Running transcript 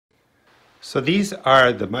So these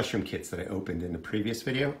are the mushroom kits that I opened in the previous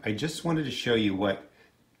video. I just wanted to show you what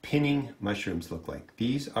pinning mushrooms look like.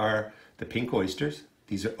 These are the pink oysters.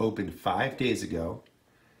 These are opened 5 days ago.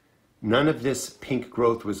 None of this pink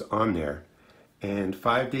growth was on there. And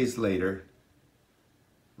 5 days later,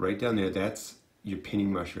 right down there, that's your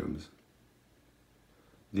pinning mushrooms.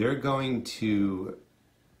 They're going to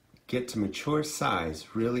get to mature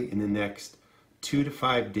size really in the next 2 to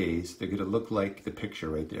 5 days. They're going to look like the picture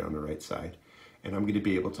right there on the right side, and I'm going to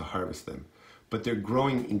be able to harvest them. But they're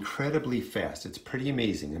growing incredibly fast. It's pretty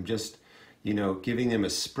amazing. I'm just, giving them a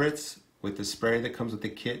spritz with the sprayer that comes with the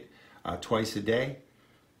kit twice a day.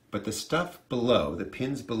 But the stuff below, the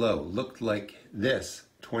pins below, looked like this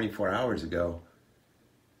 24 hours ago,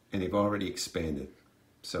 and they've already expanded.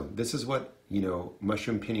 So this is what,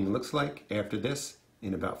 mushroom pinning looks like. After this,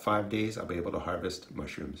 in about 5 days, I'll be able to harvest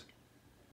mushrooms.